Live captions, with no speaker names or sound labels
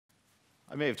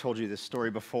I may have told you this story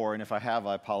before, and if I have,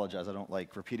 I apologize. I don't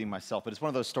like repeating myself, but it's one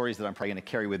of those stories that I'm probably going to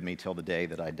carry with me till the day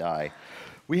that I die.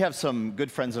 We have some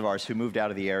good friends of ours who moved out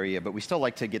of the area, but we still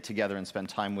like to get together and spend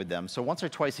time with them. So once or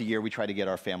twice a year, we try to get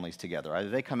our families together. Either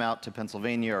they come out to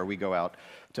Pennsylvania or we go out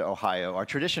to Ohio. Our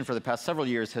tradition for the past several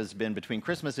years has been between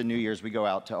Christmas and New Year's, we go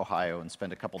out to Ohio and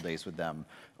spend a couple days with them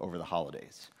over the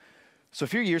holidays. So a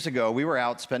few years ago, we were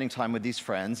out spending time with these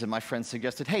friends, and my friend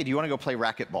suggested, hey, do you want to go play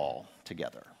racquetball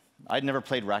together? I'd never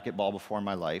played racquetball before in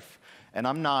my life, and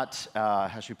I'm not,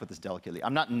 how should we put this delicately,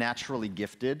 I'm not naturally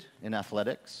gifted in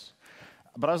athletics.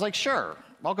 But I was like, sure,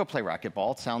 I'll go play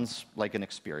racquetball. It sounds like an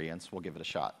experience. We'll give it a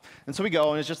shot. And so we go,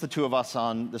 and it's just the two of us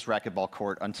on this racquetball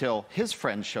court until his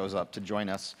friend shows up to join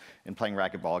us in playing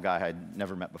racquetball, a guy I'd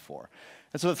never met before.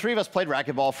 And so the three of us played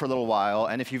racquetball for a little while,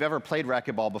 and if you've ever played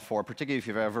racquetball before, particularly if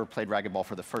you've ever played racquetball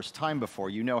for the first time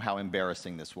before, you know how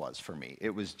embarrassing this was for me.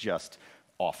 It was just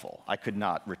awful. I could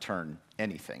not return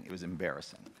anything. It was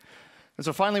embarrassing. And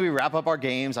so finally we wrap up our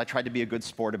games. I tried to be a good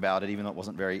sport about it, even though it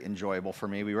wasn't very enjoyable for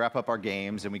me. We wrap up our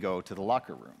games and we go to the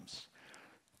locker rooms.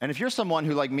 And if you're someone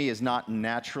who, like me, is not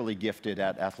naturally gifted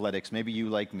at athletics, maybe you,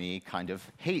 like me, kind of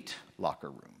hate locker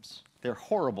rooms. They're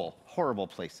horrible, horrible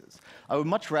places. I would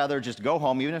much rather just go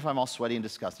home, even if I'm all sweaty and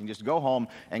disgusting, just go home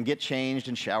and get changed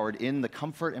and showered in the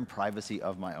comfort and privacy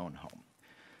of my own home.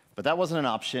 But that wasn't an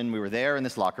option. We were there in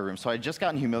this locker room, so I had just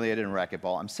gotten humiliated in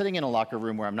racquetball. I'm sitting in a locker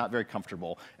room where I'm not very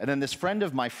comfortable, and then this friend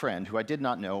of my friend, who I did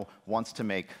not know, wants to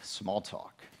make small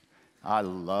talk. I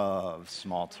love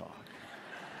small talk.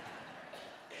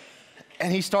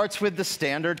 And he starts with the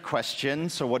standard question,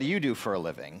 so what do you do for a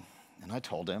living? And I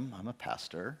told him, I'm a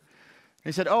pastor. And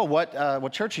he said, oh,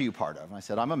 what church are you part of? And I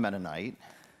said, I'm a Mennonite.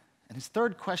 And his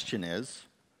third question is,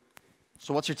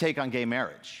 so what's your take on gay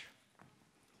marriage?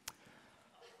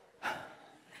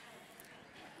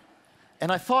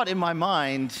 And I thought in my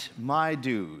mind, my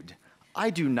dude,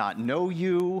 I do not know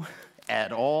you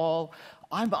at all.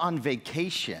 I'm on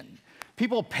vacation.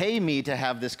 People pay me to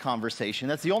have this conversation.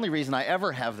 That's the only reason I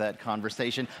ever have that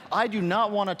conversation. I do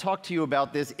not want to talk to you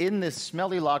about this in this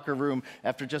smelly locker room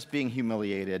after just being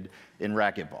humiliated in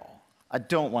racquetball. I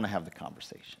don't want to have the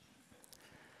conversation.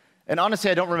 And honestly,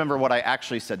 I don't remember what I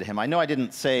actually said to him. I know I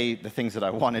didn't say the things that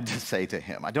I wanted to say to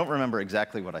him. I don't remember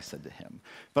exactly what I said to him.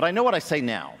 But I know what I say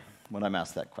now when I'm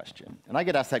asked that question. And I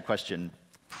get asked that question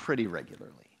pretty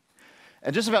regularly.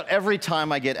 And just about every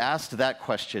time I get asked that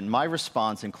question, my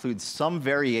response includes some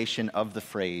variation of the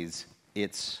phrase,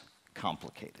 it's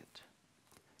complicated.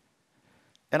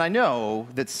 And I know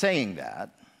that saying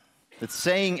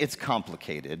it's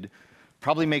complicated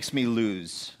probably makes me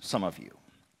lose some of you.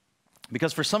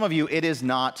 Because for some of you, it is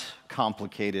not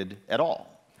complicated at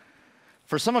all.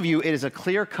 For some of you, it is a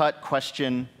clear-cut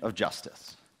question of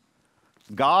justice.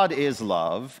 God is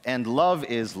love, and love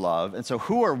is love, and so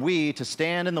who are we to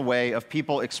stand in the way of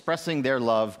people expressing their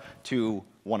love to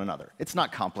one another? It's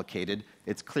not complicated,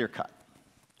 it's clear-cut.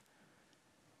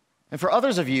 And for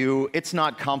others of you, it's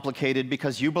not complicated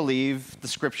because you believe the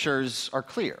scriptures are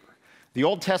clear. The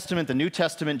Old Testament, the New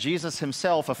Testament, Jesus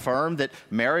himself affirmed that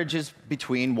marriage is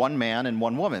between one man and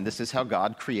one woman. This is how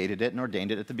God created it and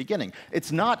ordained it at the beginning.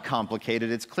 It's not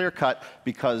complicated, it's clear-cut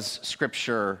because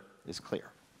scripture is clear.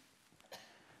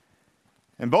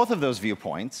 And both of those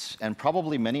viewpoints, and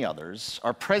probably many others,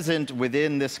 are present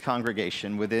within this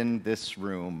congregation, within this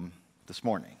room this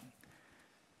morning.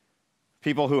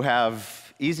 People who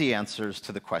have easy answers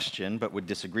to the question but would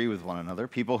disagree with one another.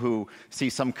 People who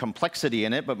see some complexity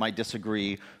in it but might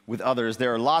disagree with others.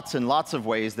 There are lots and lots of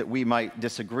ways that we might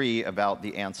disagree about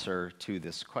the answer to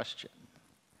this question.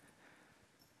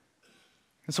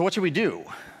 And so what should we do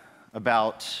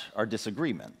about our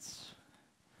disagreements?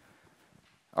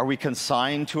 Are we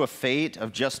consigned to a fate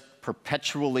of just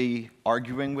perpetually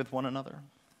arguing with one another?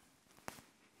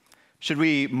 Should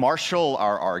we marshal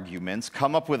our arguments,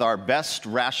 come up with our best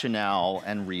rationale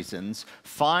and reasons,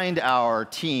 find our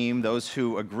team, those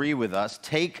who agree with us,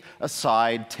 take a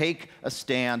side, take a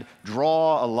stand,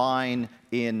 draw a line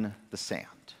in the sand?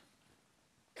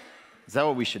 Is that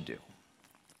what we should do?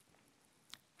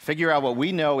 Figure out what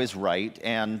we know is right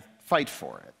and fight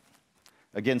for it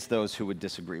against those who would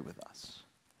disagree with us.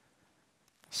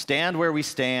 Stand where we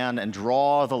stand and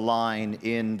draw the line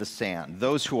in the sand.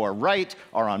 Those who are right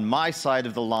are on my side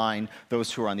of the line.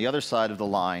 Those who are on the other side of the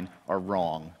line are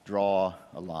wrong. Draw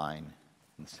a line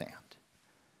in the sand.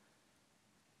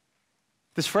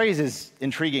 This phrase is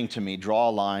intriguing to me, draw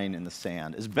a line in the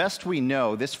sand. As best we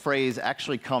know, this phrase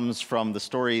actually comes from the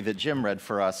story that Jim read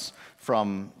for us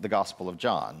from the Gospel of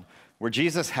John, where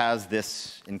Jesus has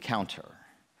this encounter.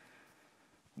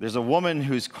 There's a woman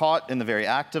who's caught in the very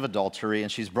act of adultery,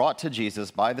 and she's brought to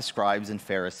Jesus by the scribes and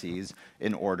Pharisees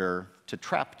in order to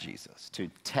trap Jesus, to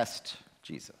test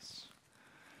Jesus.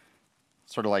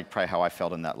 Sort of like probably how I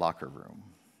felt in that locker room.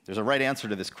 There's a right answer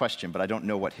to this question, but I don't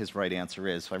know what his right answer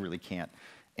is, so I really can't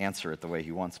answer it the way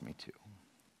he wants me to.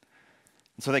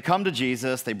 And so they come to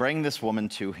Jesus, they bring this woman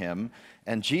to him,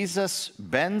 and Jesus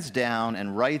bends down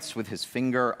and writes with his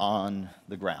finger on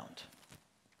the ground.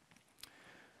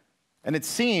 And it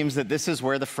seems that this is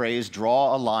where the phrase,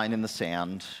 draw a line in the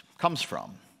sand, comes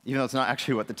from, even though it's not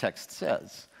actually what the text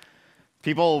says.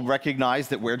 People recognize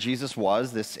that where Jesus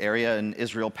was, this area in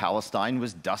Israel, Palestine,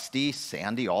 was dusty,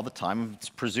 sandy all the time. It's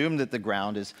presumed that the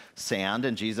ground is sand,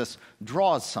 and Jesus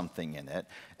draws something in it.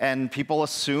 And people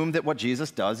assume that what Jesus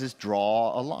does is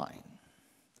draw a line.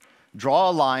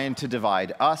 Draw a line to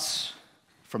divide us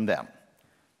from them.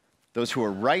 Those who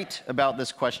are right about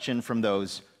this question from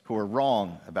those who are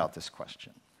wrong about this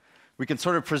question. We can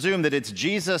sort of presume that it's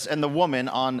Jesus and the woman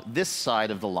on this side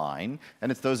of the line,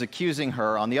 and it's those accusing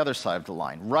her on the other side of the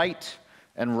line. Right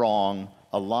and wrong,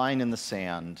 a line in the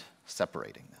sand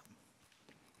separating them.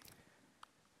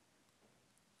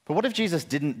 But what if Jesus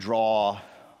didn't draw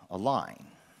a line?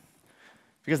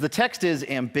 Because the text is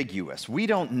ambiguous. We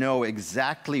don't know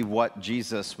exactly what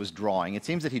Jesus was drawing. It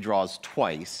seems that he draws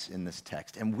twice in this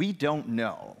text, and we don't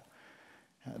know.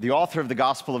 The author of the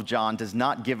Gospel of John does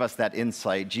not give us that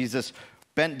insight. Jesus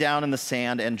bent down in the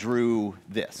sand and drew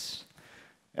this.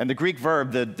 And the Greek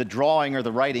verb, the drawing or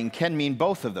the writing, can mean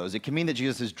both of those. It can mean that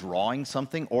Jesus is drawing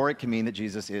something, or it can mean that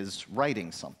Jesus is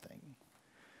writing something.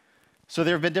 So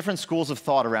there have been different schools of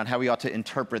thought around how we ought to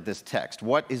interpret this text.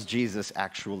 What is Jesus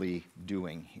actually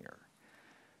doing here?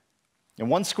 And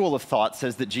one school of thought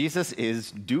says that Jesus is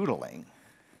doodling.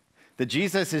 That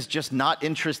Jesus is just not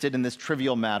interested in this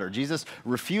trivial matter. Jesus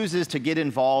refuses to get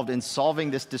involved in solving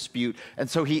this dispute, and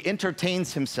so he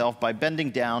entertains himself by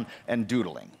bending down and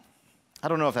doodling. I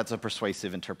don't know if that's a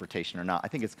persuasive interpretation or not. I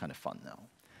think it's kind of fun, though.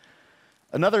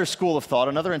 Another school of thought,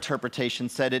 another interpretation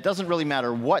said it doesn't really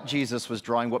matter what Jesus was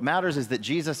drawing. What matters is that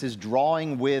Jesus is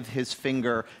drawing with his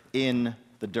finger in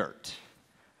the dirt.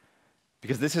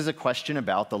 Because this is a question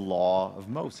about the law of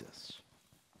Moses.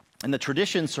 And the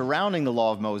tradition surrounding the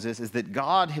law of Moses is that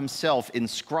God himself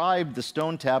inscribed the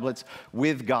stone tablets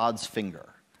with God's finger.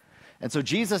 And so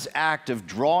Jesus' act of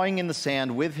drawing in the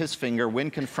sand with his finger when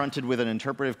confronted with an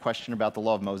interpretive question about the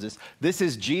law of Moses, this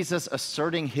is Jesus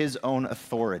asserting his own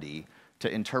authority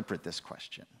to interpret this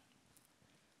question.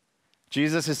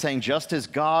 Jesus is saying, just as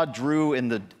God drew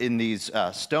in these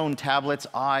stone tablets,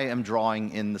 I am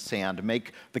drawing in the sand.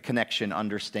 Make the connection,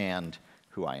 understand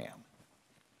who I am.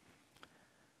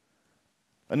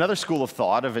 Another school of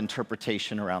thought, of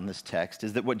interpretation around this text,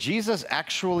 is that what Jesus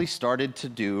actually started to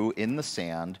do in the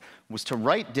sand was to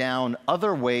write down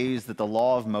other ways that the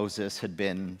law of Moses had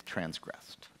been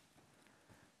transgressed.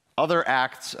 Other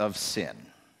acts of sin.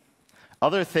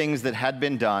 Other things that had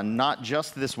been done, not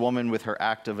just this woman with her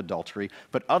act of adultery,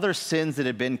 but other sins that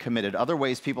had been committed, other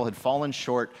ways people had fallen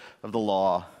short of the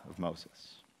law of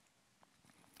Moses.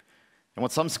 And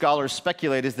what some scholars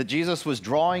speculate is that Jesus was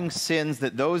drawing sins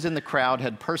that those in the crowd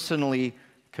had personally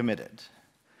committed.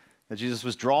 That Jesus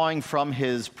was drawing from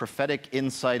his prophetic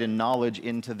insight and knowledge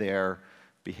into their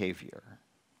behavior.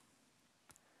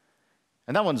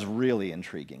 And that one's really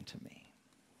intriguing to me.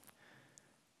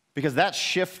 Because that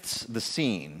shifts the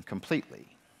scene completely.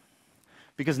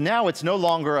 Because now it's no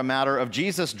longer a matter of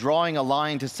Jesus drawing a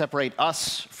line to separate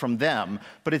us from them,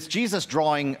 but it's Jesus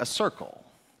drawing a circle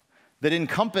that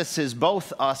encompasses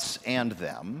both us and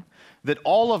them, that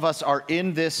all of us are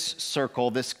in this circle,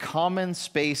 this common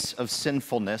space of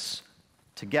sinfulness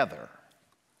together.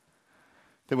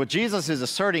 That what Jesus is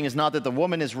asserting is not that the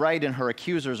woman is right and her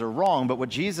accusers are wrong, but what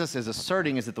Jesus is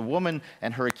asserting is that the woman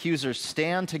and her accusers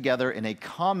stand together in a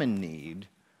common need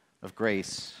of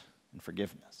grace and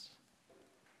forgiveness.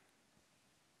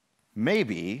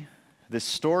 Maybe this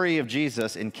story of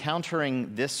Jesus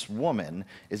encountering this woman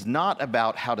is not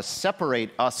about how to separate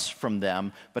us from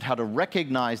them, but how to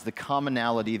recognize the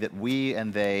commonality that we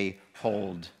and they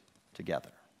hold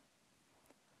together.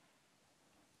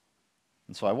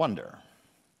 And so I wonder,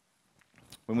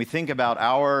 when we think about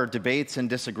our debates and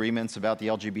disagreements about the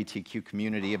LGBTQ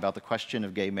community, about the question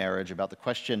of gay marriage, about the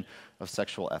question of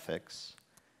sexual ethics,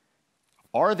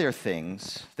 are there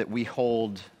things that we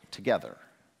hold together?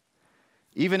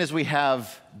 Even as we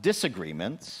have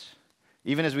disagreements,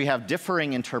 even as we have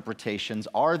differing interpretations,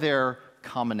 are there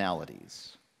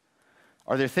commonalities?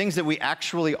 Are there things that we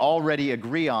actually already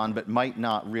agree on but might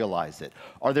not realize it?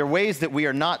 Are there ways that we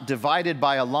are not divided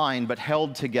by a line but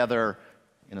held together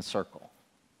in a circle?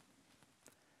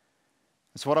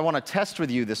 So what I want to test with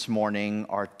you this morning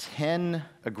are 10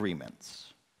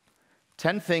 agreements.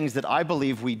 10 things that I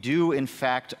believe we do, in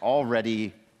fact,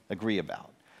 already agree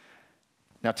about.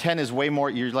 Now, 10 is way more.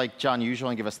 You're like, John, you usually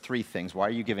only give us 3 things. Why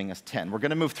are you giving us 10? We're going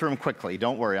to move through them quickly.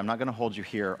 Don't worry. I'm not going to hold you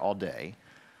here all day.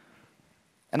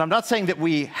 And I'm not saying that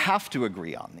we have to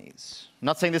agree on these. I'm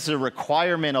not saying this is a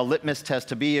requirement, a litmus test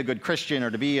to be a good Christian or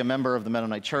to be a member of the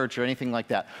Mennonite Church or anything like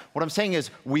that. What I'm saying is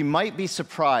we might be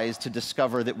surprised to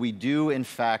discover that we do, in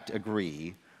fact,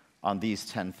 agree on these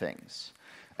 10 things.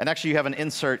 And actually, you have an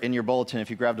insert in your bulletin. If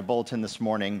you grabbed a bulletin this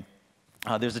morning,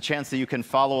 there's a chance that you can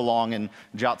follow along and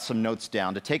jot some notes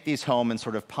down to take these home and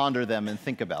sort of ponder them and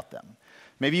think about them.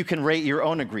 Maybe you can rate your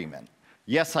own agreement.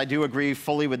 Yes, I do agree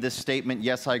fully with this statement.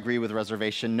 Yes, I agree with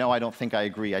reservation. No, I don't think I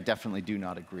agree. I definitely do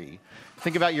not agree.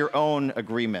 Think about your own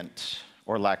agreement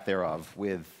or lack thereof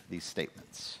with these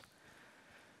statements.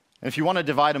 And if you want to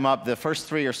divide them up, the first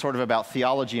 3 are sort of about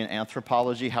theology and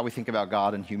anthropology, how we think about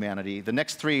God and humanity. The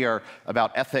next 3 are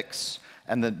about ethics,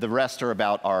 and the rest are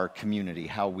about our community,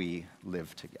 how we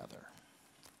live together.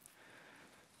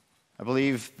 I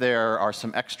believe there are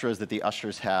some extras that the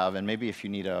ushers have, and maybe if you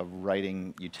need a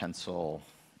writing utensil,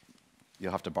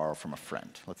 you'll have to borrow from a friend.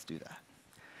 Let's do that.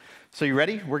 So you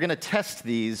ready? We're going to test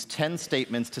these 10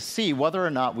 statements to see whether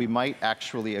or not we might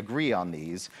actually agree on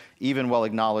these, even while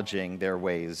acknowledging there are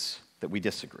ways that we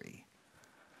disagree.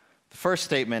 The first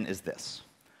statement is this: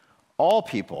 all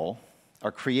people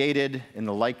are created in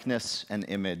the likeness and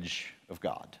image of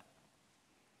God.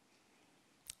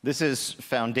 This is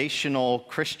foundational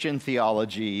Christian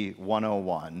theology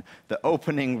 101, the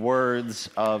opening words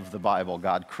of the Bible.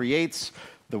 God creates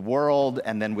the world,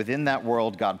 and then within that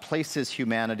world, God places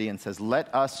humanity and says,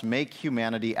 let us make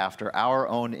humanity after our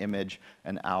own image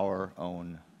and our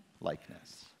own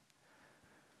likeness.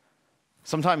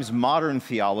 Sometimes modern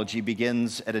theology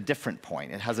begins at a different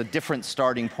point. It has a different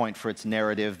starting point for its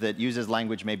narrative that uses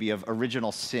language maybe of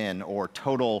original sin or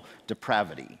total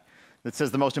depravity. That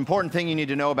says the most important thing you need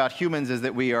to know about humans is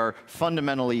that we are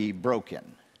fundamentally broken.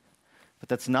 But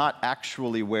that's not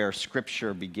actually where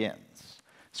Scripture begins.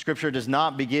 Scripture does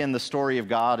not begin the story of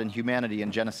God and humanity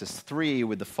in Genesis 3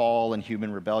 with the fall and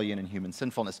human rebellion and human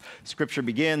sinfulness. Scripture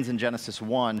begins in Genesis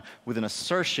 1 with an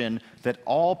assertion that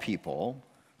all people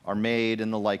are made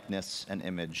in the likeness and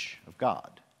image of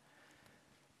God.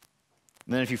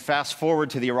 And then if you fast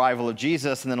forward to the arrival of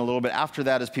Jesus, and then a little bit after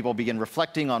that, as people begin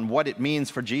reflecting on what it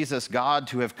means for Jesus, God,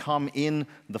 to have come in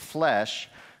the flesh,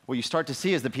 what you start to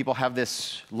see is that people have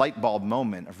this light bulb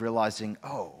moment of realizing,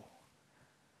 oh,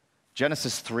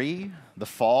 Genesis 3, the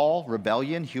fall,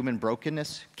 rebellion, human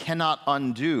brokenness, cannot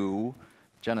undo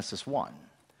Genesis 1.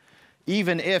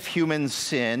 Even if humans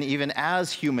sin, even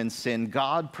as humans sin,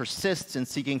 God persists in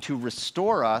seeking to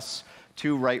restore us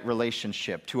to right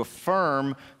relationship, to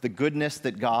affirm the goodness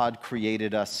that God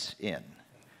created us in.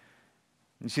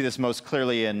 You see this most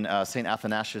clearly in St.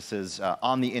 Athanasius'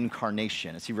 On the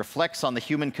Incarnation, as he reflects on the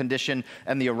human condition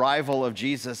and the arrival of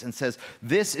Jesus and says,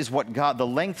 this is what God, the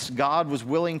lengths God was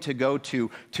willing to go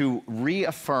to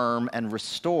reaffirm and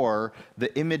restore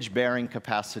the image-bearing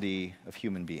capacity of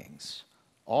human beings.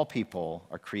 All people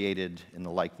are created in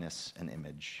the likeness and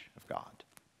image of God.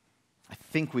 I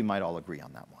think we might all agree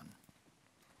on that one.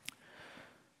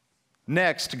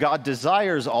 Next, God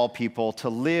desires all people to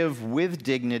live with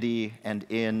dignity and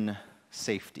in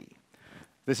safety.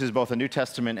 This is both a New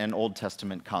Testament and Old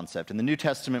Testament concept. In the New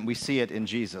Testament, we see it in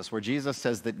Jesus, where Jesus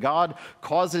says that God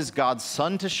causes God's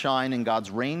sun to shine and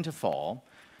God's rain to fall,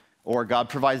 or God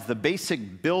provides the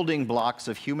basic building blocks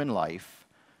of human life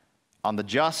on the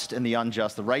just and the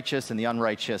unjust, the righteous and the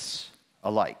unrighteous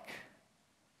alike.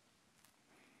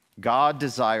 God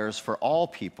desires for all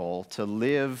people to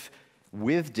live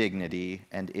with dignity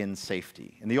and in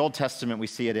safety. In the Old Testament, we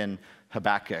see it in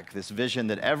Habakkuk, this vision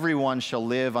that everyone shall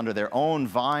live under their own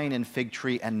vine and fig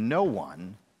tree, and no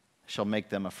one shall make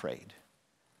them afraid.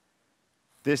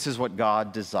 This is what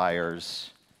God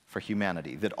desires for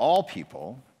humanity, that all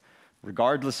people,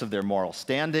 regardless of their moral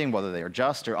standing, whether they are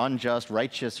just or unjust,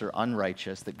 righteous or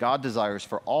unrighteous, that God desires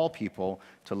for all people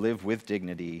to live with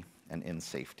dignity and in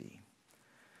safety.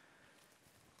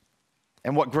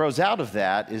 And what grows out of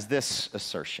that is this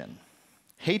assertion: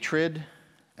 hatred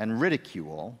and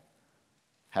ridicule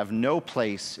have no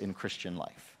place in Christian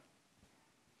life.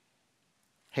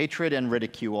 Hatred and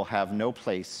ridicule have no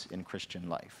place in Christian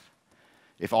life.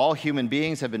 If all human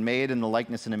beings have been made in the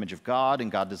likeness and image of God,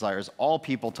 and God desires all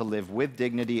people to live with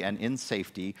dignity and in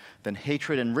safety, then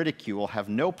hatred and ridicule have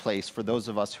no place for those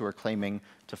of us who are claiming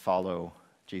to follow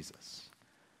Jesus.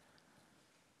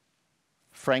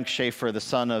 Frank Schaeffer, the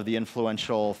son of the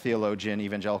influential theologian,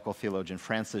 evangelical theologian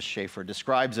Francis Schaeffer,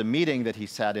 describes a meeting that he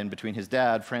sat in between his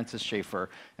dad, Francis Schaeffer,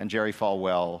 and Jerry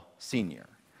Falwell Sr.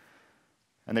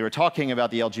 And they were talking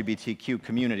about the LGBTQ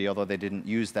community, although they didn't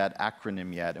use that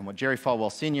acronym yet. And what Jerry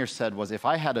Falwell Sr. said was, if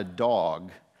I had a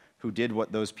dog who did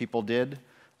what those people did,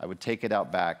 I would take it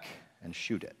out back and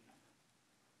shoot it.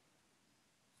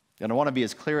 And I want to be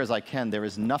as clear as I can, there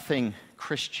is nothing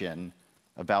Christian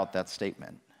about that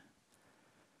statement.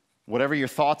 Whatever your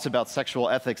thoughts about sexual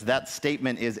ethics, that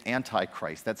statement is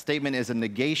antichrist. That statement is a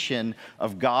negation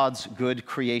of God's good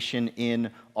creation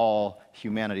in all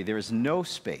humanity. There is no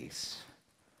space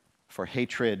for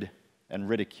hatred and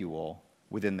ridicule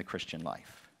within the Christian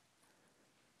life.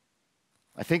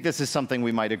 I think this is something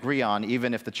we might agree on,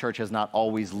 even if the church has not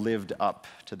always lived up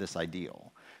to this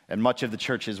ideal. And much of the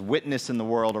church's witness in the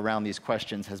world around these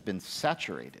questions has been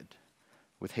saturated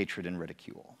with hatred and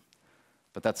ridicule.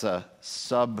 But that's a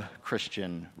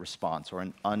sub-Christian response or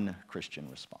an un-Christian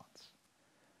response.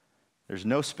 There's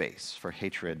no space for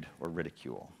hatred or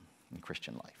ridicule in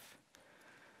Christian life.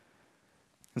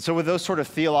 And so with those sort of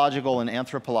theological and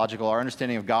anthropological, our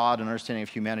understanding of God and understanding of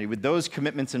humanity, with those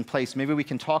commitments in place, maybe we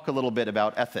can talk a little bit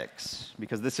about ethics,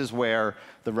 because this is where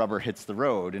the rubber hits the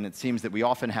road, and it seems that we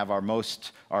often have our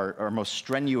most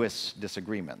strenuous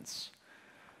disagreements.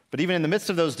 But even in the midst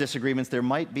of those disagreements, there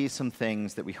might be some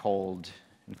things that we hold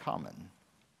in common.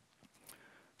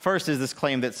 First is this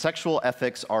claim that sexual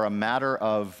ethics are a matter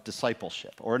of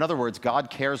discipleship, or in other words, God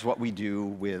cares what we do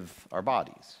with our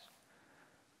bodies.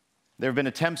 There have been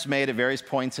attempts made at various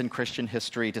points in Christian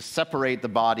history to separate the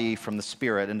body from the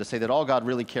spirit and to say that all God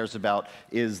really cares about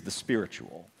is the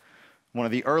spiritual. One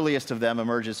of the earliest of them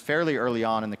emerges fairly early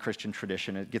on in the Christian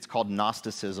tradition. It gets called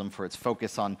Gnosticism for its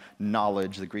focus on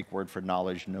knowledge, the Greek word for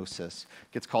knowledge, gnosis.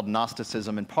 It gets called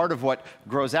Gnosticism, and part of what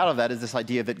grows out of that is this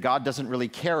idea that God doesn't really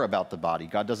care about the body.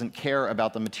 God doesn't care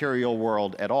about the material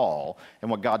world at all, and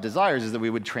what God desires is that we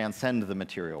would transcend the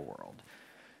material world.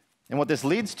 And what this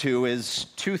leads to is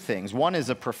two things. One is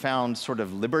a profound sort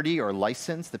of liberty or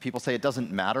license that people say it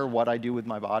doesn't matter what I do with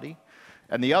my body.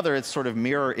 And the other, it's sort of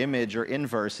mirror image or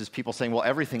inverse, is people saying, well,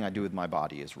 everything I do with my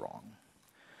body is wrong.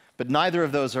 But neither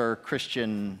of those are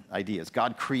Christian ideas.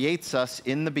 God creates us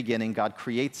in the beginning. God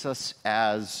creates us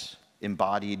as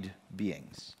embodied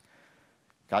beings.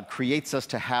 God creates us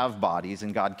to have bodies,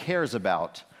 and God cares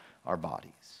about our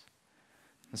bodies.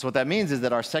 And so what that means is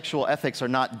that our sexual ethics are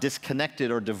not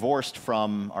disconnected or divorced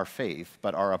from our faith,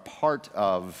 but are a part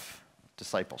of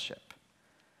discipleship.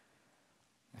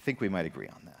 I think we might agree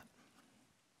on that.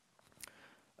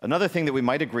 Another thing that we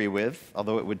might agree with,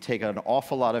 although it would take an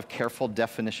awful lot of careful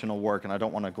definitional work, and I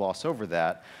don't want to gloss over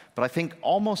that, but I think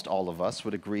almost all of us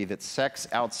would agree that sex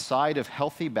outside of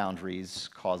healthy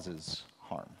boundaries causes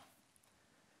harm.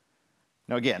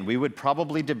 Now again, we would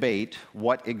probably debate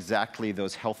what exactly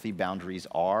those healthy boundaries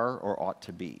are or ought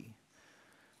to be.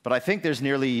 But I think there's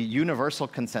nearly universal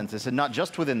consensus, and not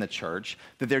just within the church,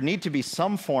 that there need to be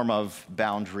some form of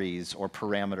boundaries or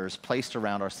parameters placed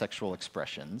around our sexual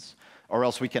expressions, or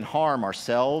else we can harm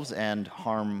ourselves and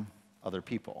harm other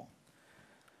people.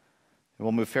 And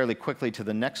we'll move fairly quickly to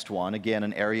the next one, again,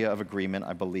 an area of agreement,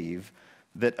 I believe,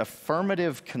 that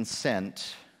affirmative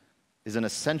consent is an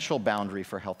essential boundary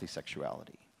for healthy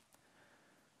sexuality.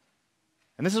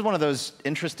 And this is one of those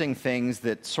interesting things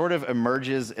that sort of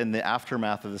emerges in the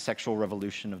aftermath of the sexual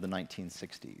revolution of the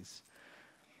 1960s.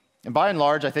 And by and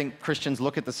large, I think Christians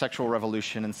look at the sexual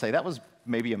revolution and say, that was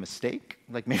maybe a mistake,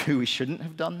 like maybe we shouldn't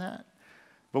have done that.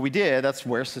 But we did, that's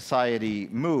where society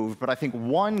moved. But I think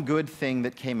one good thing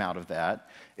that came out of that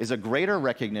is a greater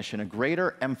recognition, a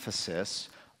greater emphasis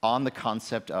on the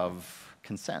concept of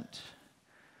consent.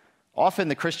 Often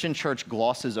the Christian church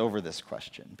glosses over this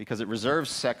question because it reserves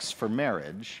sex for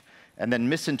marriage and then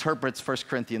misinterprets 1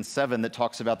 Corinthians 7 that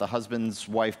talks about the husband's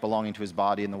wife belonging to his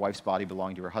body and the wife's body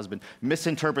belonging to her husband,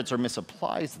 misinterprets or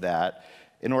misapplies that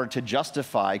in order to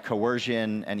justify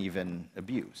coercion and even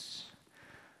abuse.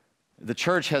 The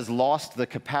church has lost the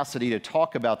capacity to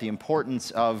talk about the importance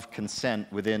of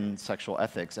consent within sexual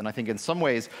ethics. And I think in some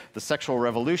ways, the sexual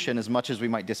revolution, as much as we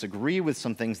might disagree with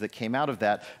some things that came out of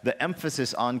that, the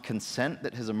emphasis on consent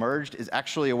that has emerged is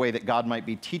actually a way that God might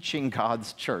be teaching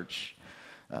God's church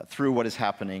through what is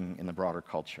happening in the broader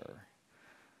culture.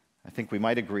 I think we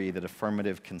might agree that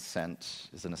affirmative consent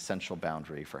is an essential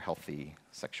boundary for healthy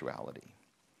sexuality.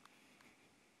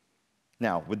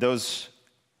 Now, with those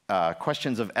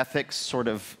questions of ethics sort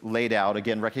of laid out,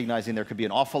 again, recognizing there could be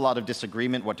an awful lot of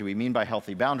disagreement. What do we mean by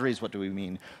healthy boundaries? What do we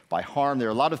mean by harm? There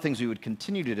are a lot of things we would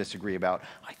continue to disagree about.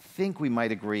 I think we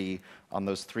might agree on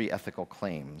those three ethical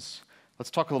claims.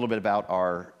 Let's talk a little bit about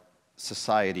our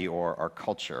society or our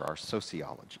culture, our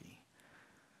sociology.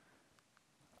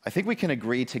 I think we can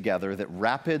agree together that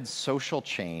rapid social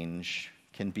change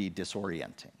can be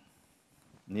disorienting.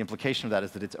 And the implication of that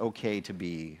is that it's okay to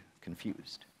be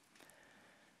confused.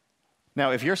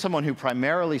 Now, if you're someone who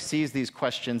primarily sees these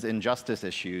questions in justice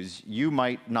issues, you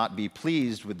might not be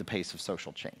pleased with the pace of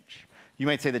social change. You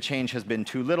might say the change has been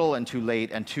too little and too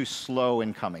late and too slow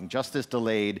in coming. Justice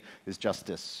delayed is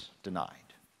justice denied.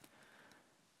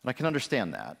 And I can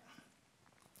understand that.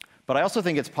 But I also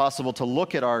think it's possible to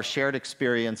look at our shared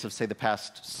experience of, say, the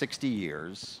past 60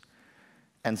 years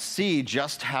and see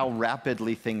just how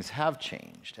rapidly things have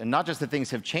changed. And not just that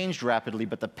things have changed rapidly,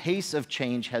 but the pace of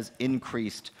change has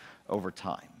increased over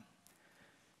time.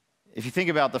 If you think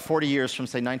about the 40 years from,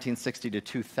 say, 1960 to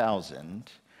 2000,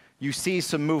 you see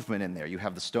some movement in there. You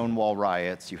have the Stonewall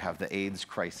riots, you have the AIDS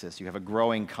crisis, you have a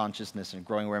growing consciousness and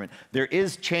growing awareness. There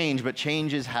is change, but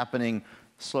change is happening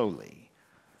slowly.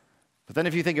 But then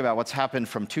if you think about what's happened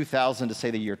from 2000 to,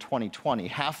 say, the year 2020,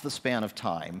 half the span of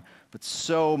time, but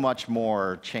so much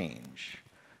more change.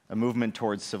 A movement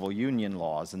towards civil union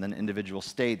laws, and then individual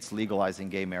states legalizing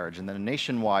gay marriage, and then a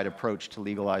nationwide approach to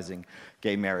legalizing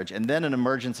gay marriage, and then an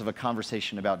emergence of a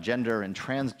conversation about gender and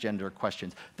transgender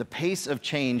questions. The pace of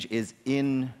change is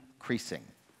increasing.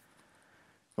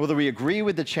 Whether we agree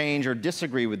with the change or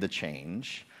disagree with the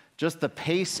change, just the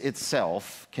pace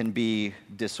itself can be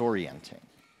disorienting.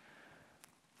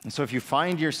 And so if you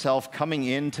find yourself coming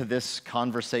into this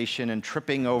conversation and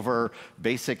tripping over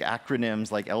basic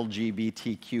acronyms like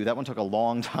LGBTQ, that one took a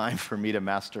long time for me to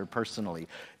master personally.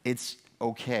 It's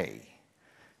okay.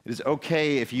 It is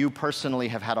okay if you personally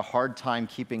have had a hard time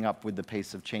keeping up with the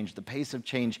pace of change. The pace of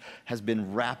change has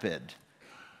been rapid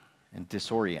and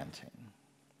disorienting.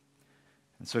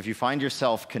 And so if you find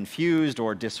yourself confused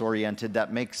or disoriented,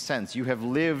 that makes sense. You have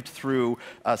lived through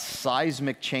a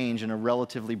seismic change in a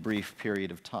relatively brief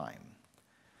period of time.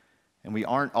 And we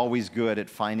aren't always good at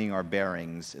finding our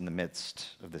bearings in the midst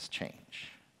of this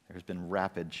change. There's been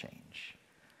rapid change.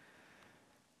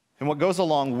 And what goes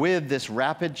along with this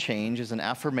rapid change is an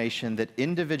affirmation that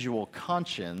individual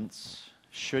conscience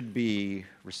should be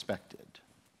respected.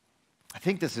 I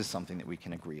think this is something that we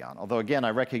can agree on. Although, again,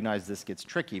 I recognize this gets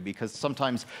tricky because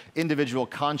sometimes individual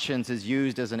conscience is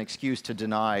used as an excuse to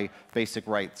deny basic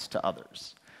rights to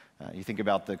others. You think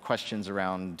about the questions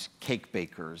around cake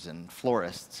bakers and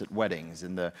florists at weddings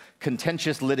and the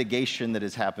contentious litigation that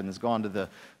has happened, has gone to the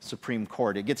Supreme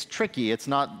Court. It gets tricky. It's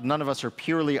not, none of us are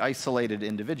purely isolated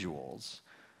individuals.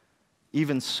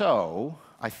 Even so,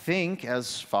 I think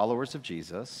as followers of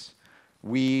Jesus,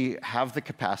 we have the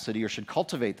capacity, or should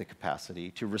cultivate the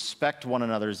capacity, to respect one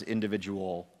another's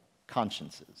individual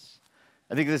consciences.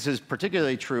 I think this is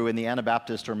particularly true in the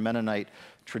Anabaptist or Mennonite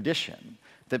tradition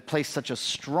that place such a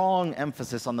strong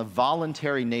emphasis on the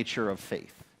voluntary nature of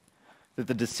faith, that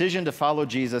the decision to follow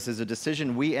Jesus is a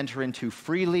decision we enter into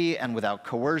freely and without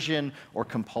coercion or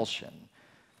compulsion.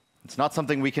 It's not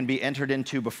something we can be entered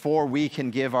into before we can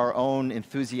give our own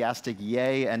enthusiastic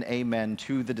yay and amen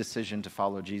to the decision to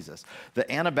follow Jesus. The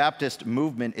Anabaptist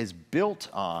movement is built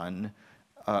on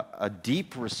a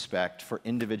deep respect for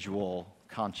individual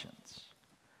conscience.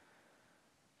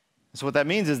 So what that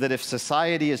means is that if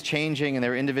society is changing and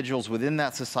there are individuals within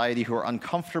that society who are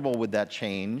uncomfortable with that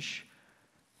change,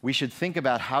 we should think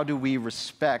about how do we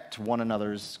respect one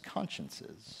another's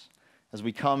consciences. As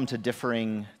we come to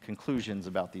differing conclusions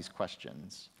about these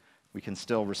questions, we can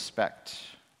still respect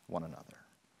one another.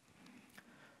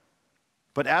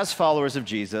 But as followers of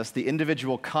Jesus, the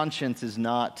individual conscience is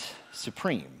not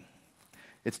supreme.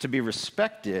 It's to be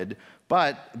respected,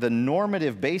 but the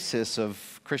normative basis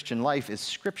of Christian life is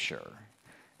Scripture.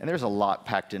 And there's a lot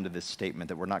packed into this statement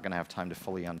that we're not going to have time to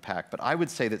fully unpack, but I would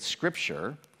say that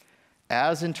Scripture,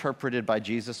 as interpreted by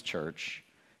Jesus' church,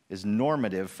 is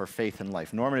normative for faith and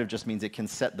life. Normative just means it can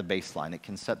set the baseline, it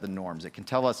can set the norms, it can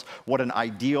tell us what an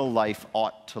ideal life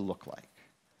ought to look like.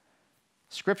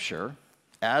 Scripture,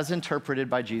 as interpreted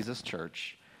by Jesus'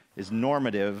 church, is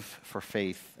normative for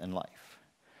faith and life.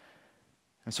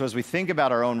 And so as we think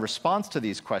about our own response to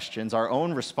these questions, our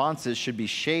own responses should be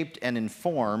shaped and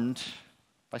informed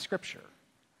by Scripture.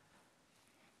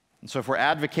 And so if we're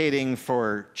advocating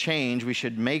for change, we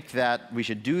should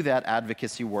do that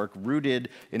advocacy work rooted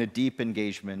in a deep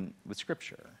engagement with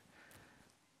Scripture.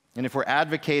 And if we're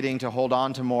advocating to hold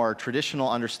on to more traditional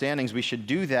understandings, we should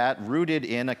do that rooted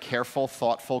in a careful,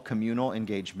 thoughtful, communal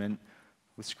engagement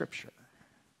with Scripture.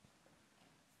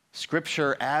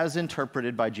 Scripture, as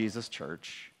interpreted by Jesus'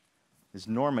 church, is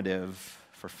normative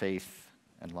for faith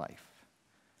and life.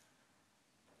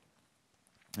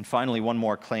 And finally, one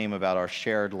more claim about our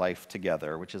shared life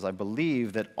together, which is I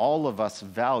believe that all of us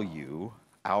value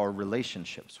our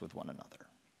relationships with one another.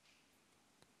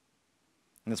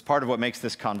 And it's part of what makes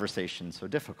this conversation so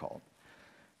difficult,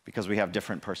 because we have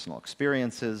different personal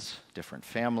experiences, different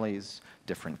families,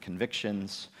 different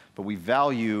convictions, but we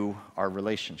value our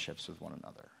relationships with one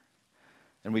another.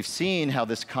 And we've seen how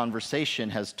this conversation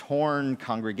has torn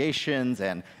congregations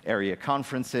and area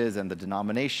conferences and the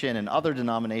denomination and other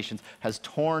denominations, has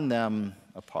torn them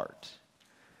apart.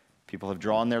 People have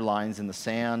drawn their lines in the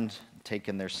sand,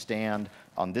 taken their stand.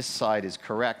 On this side is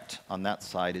correct, on that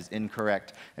side is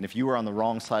incorrect. And if you are on the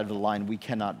wrong side of the line, we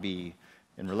cannot be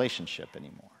in relationship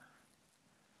anymore.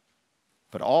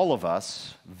 But all of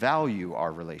us value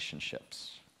our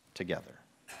relationships together.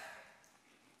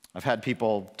 I've had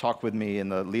people talk with me in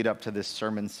the lead up to this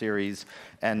sermon series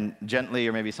and gently,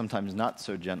 or maybe sometimes not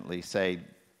so gently, say,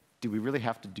 do we really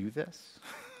have to do this?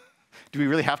 Do we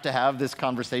really have to have this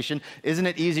conversation? Isn't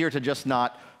it easier to just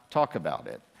not talk about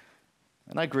it?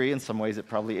 And I agree, in some ways it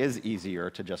probably is easier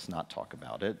to just not talk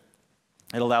about it.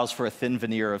 It allows for a thin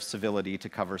veneer of civility to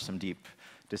cover some deep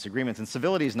disagreements. And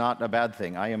civility is not a bad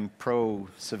thing. I am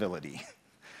pro-civility.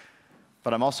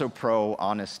 But I'm also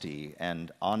pro-honesty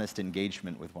and honest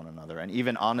engagement with one another, and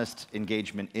even honest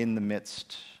engagement in the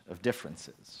midst of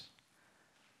differences.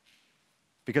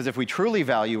 Because if we truly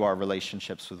value our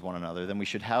relationships with one another, then we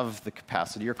should have the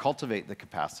capacity, or cultivate the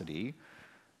capacity,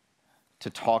 to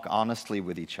talk honestly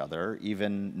with each other,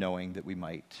 even knowing that we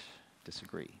might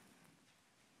disagree.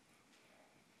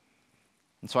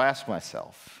 And so I ask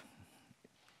myself,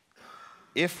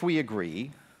 if we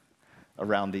agree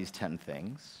around these 10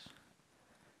 things,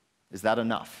 is that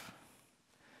enough?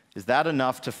 Is that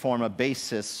enough to form a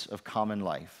basis of common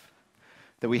life?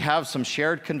 That we have some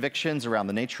shared convictions around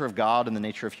the nature of God and the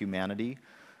nature of humanity,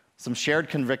 some shared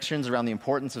convictions around the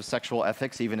importance of sexual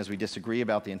ethics, even as we disagree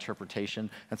about the interpretation,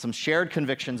 and some shared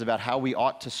convictions about how we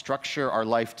ought to structure our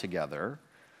life together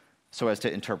so as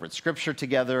to interpret Scripture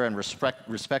together and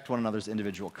respect one another's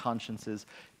individual consciences.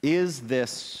 Is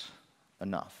this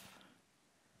enough?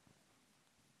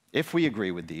 If we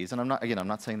agree with these, and I'm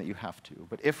not saying that you have to,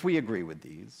 but if we agree with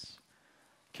these,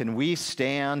 can we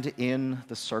stand in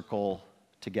the circle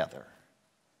together,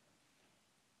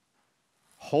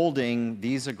 holding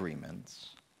these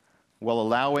agreements while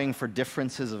allowing for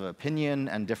differences of opinion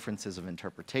and differences of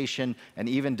interpretation and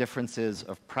even differences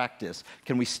of practice?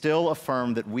 Can we still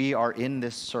affirm that we are in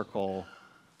this circle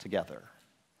together?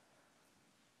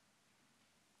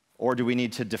 Or do we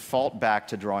need to default back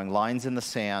to drawing lines in the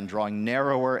sand, drawing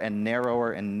narrower and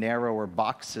narrower and narrower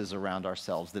boxes around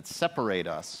ourselves that separate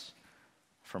us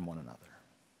from one another?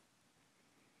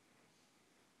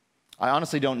 I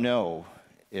honestly don't know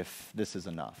if this is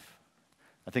enough.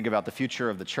 I think about the future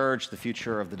of the church, the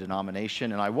future of the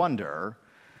denomination, and I wonder,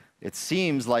 it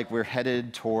seems like we're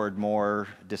headed toward more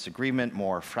disagreement,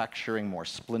 more fracturing, more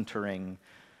splintering,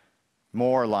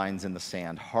 more lines in the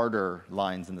sand, harder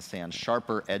lines in the sand,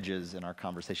 sharper edges in our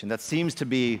conversation. That seems to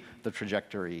be the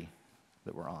trajectory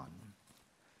that we're on.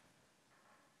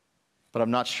 But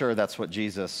I'm not sure that's what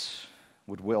Jesus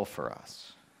would will for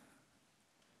us.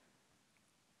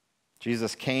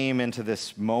 Jesus came into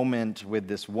this moment with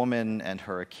this woman and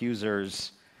her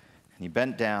accusers, and he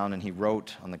bent down and he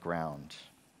wrote on the ground.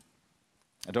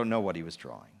 I don't know what he was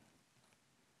drawing.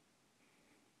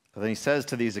 But then he says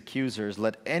to these accusers,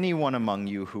 "Let anyone among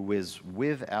you who is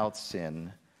without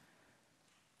sin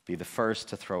be the first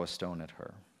to throw a stone at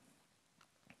her."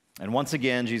 And once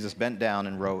again, Jesus bent down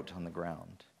and wrote on the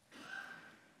ground.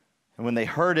 And when they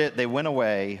heard it, they went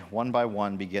away, one by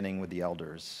one, beginning with the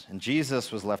elders. And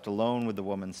Jesus was left alone with the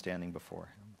woman standing before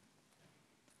him.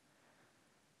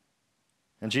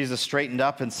 And Jesus straightened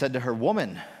up and said to her,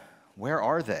 "Woman, where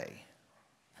are they?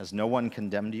 Has no one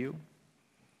condemned you?"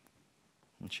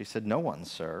 And she said, "No one,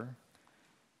 sir."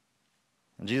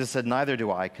 And Jesus said, "Neither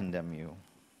do I condemn you.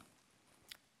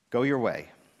 Go your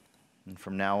way, and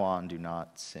from now on do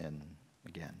not sin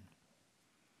again."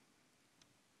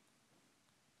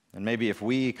 And maybe if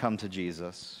we come to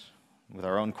Jesus with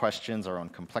our own questions, our own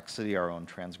complexity, our own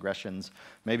transgressions,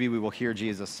 maybe we will hear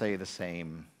Jesus say the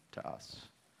same to us.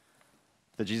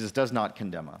 That Jesus does not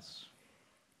condemn us.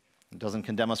 He doesn't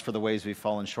condemn us for the ways we've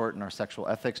fallen short in our sexual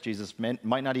ethics. Jesus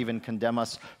might not even condemn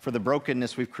us for the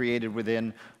brokenness we've created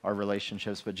within our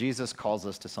relationships, but Jesus calls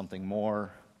us to something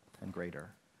more and greater.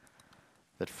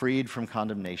 That freed from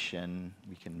condemnation,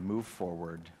 we can move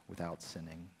forward without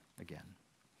sinning again.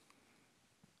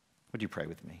 Would you pray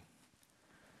with me?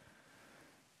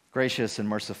 Gracious and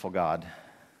merciful God,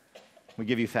 we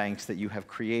give you thanks that you have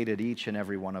created each and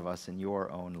every one of us in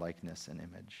your own likeness and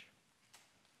image.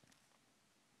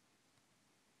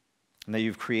 and that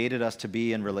you've created us to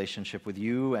be in relationship with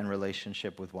you and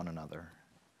relationship with one another.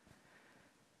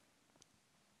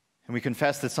 And we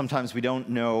confess that sometimes we don't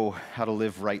know how to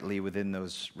live rightly within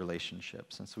those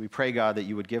relationships. And so we pray, God, that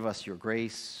you would give us your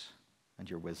grace and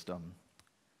your wisdom,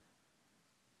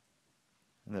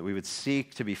 and that we would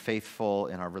seek to be faithful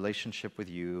in our relationship with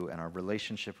you and our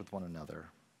relationship with one another,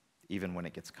 even when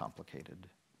it gets complicated.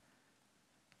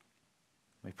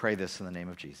 We pray this in the name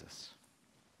of Jesus.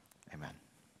 Amen.